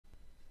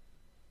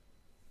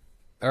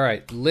All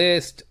right,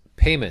 list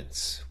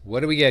payments.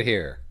 What do we get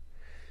here?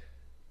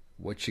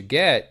 What you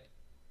get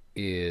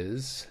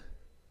is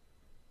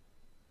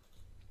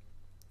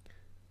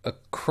a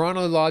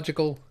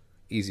chronological,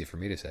 easy for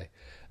me to say,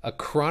 a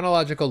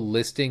chronological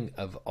listing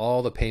of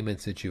all the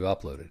payments that you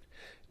uploaded.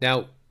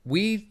 Now,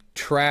 we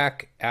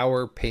track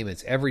our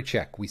payments, every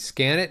check. We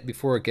scan it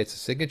before it gets a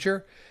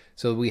signature,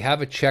 so we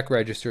have a check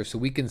register so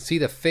we can see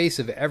the face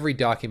of every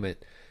document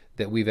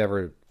that we've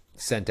ever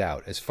sent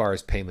out as far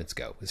as payments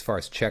go, as far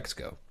as checks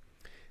go.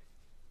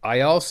 I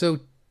also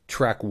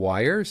track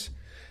wires,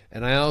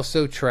 and I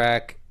also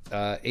track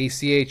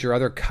ACH or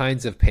other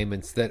kinds of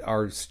payments that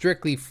are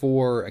strictly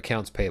for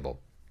accounts payable.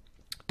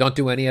 Don't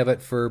do any of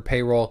it for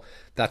payroll.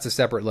 That's a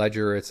separate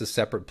ledger. It's a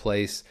separate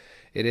place.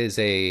 It is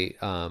a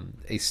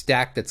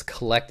stack that's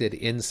collected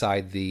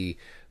inside the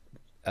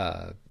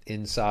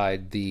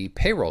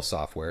payroll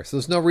software. So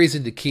there's no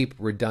reason to keep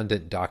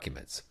redundant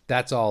documents.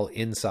 That's all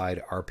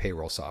inside our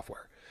payroll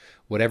software.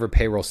 Whatever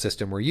payroll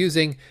system we're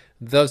using,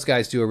 those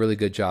guys do a really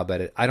good job at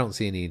it. I don't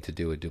see any need to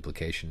do a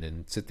duplication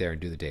and sit there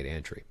and do the data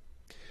entry.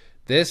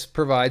 This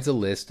provides a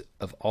list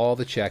of all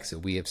the checks that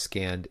we have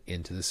scanned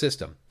into the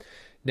system.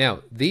 Now,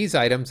 these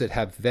items that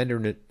have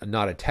vendor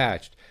not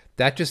attached,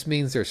 that just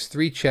means there's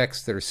 3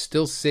 checks that are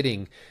still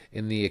sitting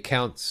in the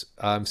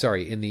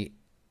in the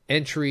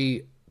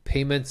entry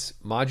payments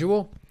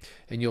module.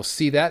 And you'll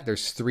see that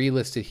there's 3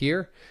 listed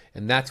here,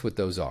 and that's what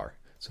those are.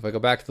 So if I go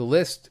back to the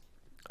list,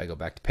 I go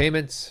back to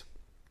payments,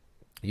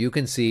 you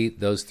can see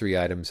those 3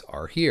 items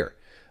are here.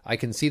 I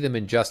can see them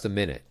in just a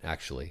minute,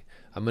 actually.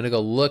 I'm going to go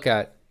look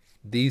at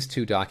these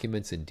 2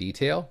 documents in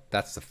detail.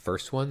 That's the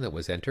first one that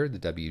was entered,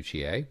 the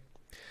WGA.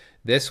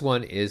 This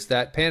one is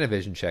that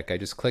Panavision check I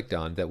just clicked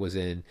on that was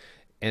in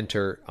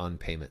enter on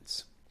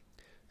payments.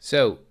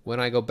 So when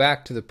I go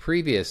back to the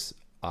previous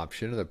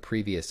option, or the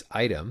previous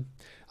item,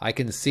 I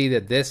can see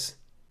that this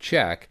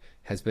check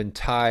has been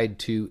tied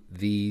to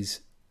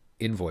these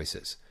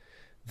invoices.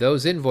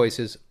 Those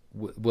invoices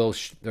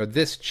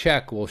this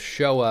check will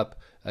show up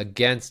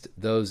against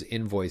those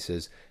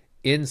invoices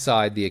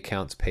inside the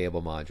accounts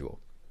payable module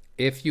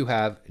if you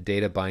have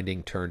data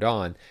binding turned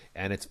on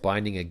and it's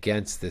binding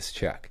against this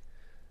check.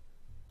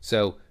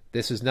 So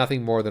this is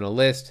nothing more than a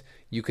list.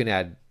 You can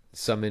add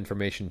some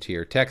information to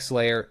your text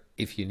layer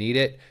if you need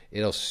it.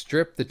 It'll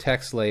strip the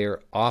text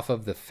layer off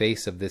of the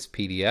face of this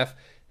PDF,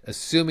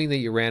 assuming that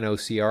you ran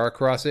OCR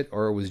across it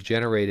or it was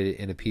generated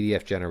in a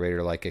PDF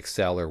generator like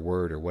Excel or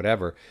Word or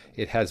whatever.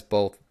 It has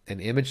both an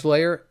image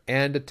layer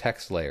and a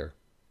text layer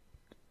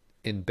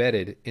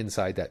embedded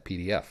inside that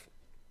PDF.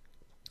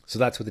 So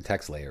that's what the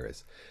text layer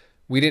is.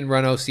 We didn't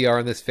run OCR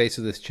on this face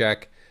of this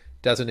check.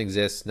 Doesn't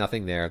exist,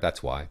 nothing there,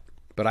 that's why.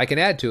 But I can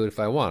add to it if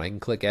I want. I can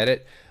click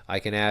edit. I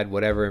can add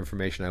whatever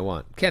information I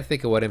want. Can't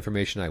think of what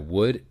information I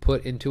would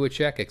put into a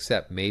check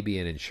except maybe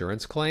an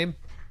insurance claim.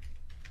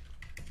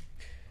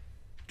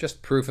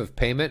 Just proof of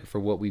payment for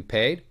what we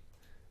paid.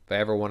 If I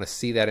ever want to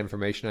see that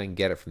information, I can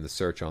get it from the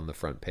search on the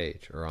front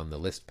page or on the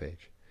list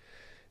page.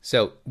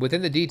 So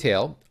within the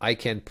detail, I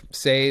can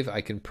save,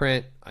 I can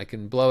print, I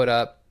can blow it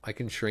up, I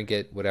can shrink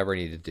it, whatever I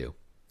need to do.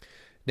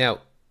 Now,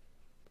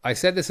 I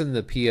said this in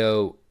the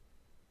PO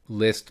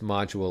list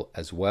module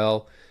as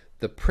well.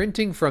 The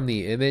printing from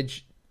the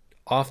image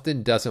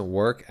often doesn't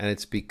work, and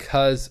it's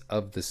because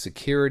of the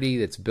security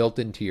that's built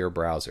into your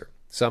browser.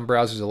 Some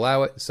browsers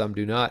allow it, some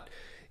do not.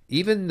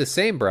 Even the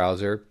same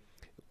browser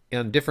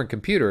on different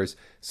computers,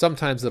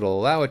 sometimes it'll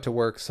allow it to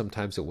work,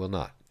 sometimes it will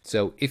not.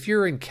 So if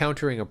you're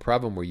encountering a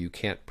problem where you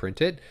can't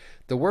print it,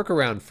 the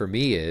workaround for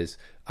me is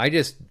I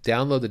just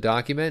download the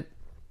document,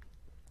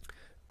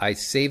 I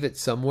save it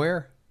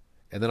somewhere,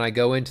 and then I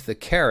go into the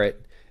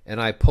caret and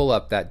I pull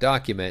up that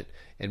document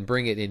and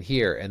bring it in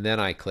here, and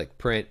then I click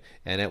print,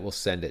 and it will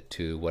send it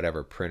to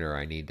whatever printer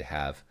I need to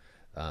have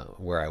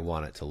where I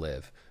want it to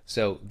live.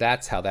 So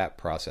that's how that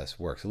process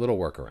works, a little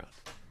workaround.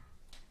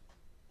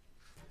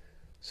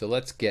 So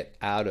let's get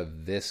out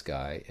of this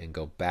guy and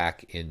go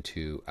back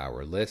into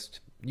our list.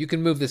 You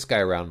can move this guy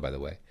around, by the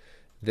way.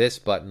 This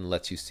button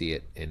lets you see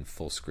it in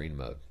full screen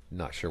mode.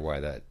 Not sure why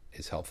that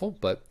is helpful,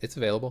 but it's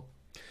available.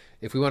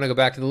 If we want to go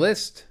back to the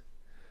list,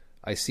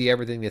 I see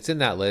everything that's in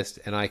that list,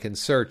 and I can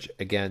search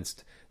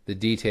against the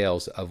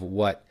details of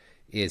what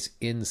is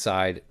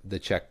inside the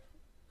check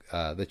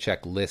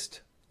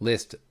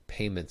list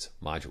payments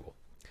module.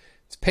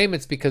 It's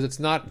payments because it's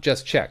not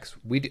just checks.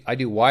 I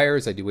do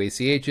wires, I do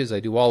ACHs, I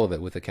do all of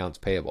it with accounts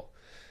payable.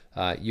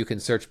 You can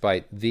search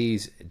by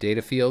these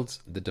data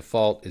fields. The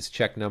default is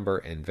check number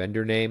and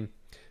vendor name.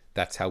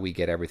 That's how we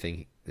get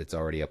everything that's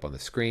already up on the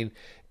screen.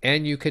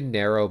 And you can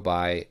narrow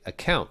by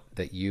account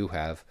that you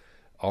have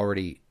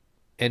already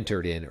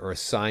entered in or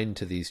assigned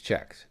to these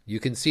checks.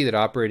 You can see that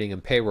operating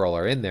and payroll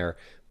are in there,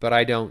 but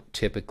I don't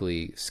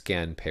typically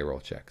scan payroll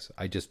checks.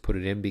 I just put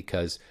it in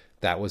because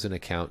that was an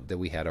account that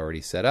we had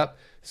already set up.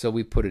 So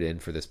we put it in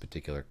for this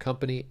particular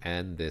company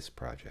and this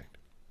project.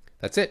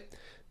 That's it.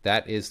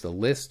 That is the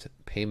list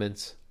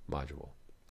payments module.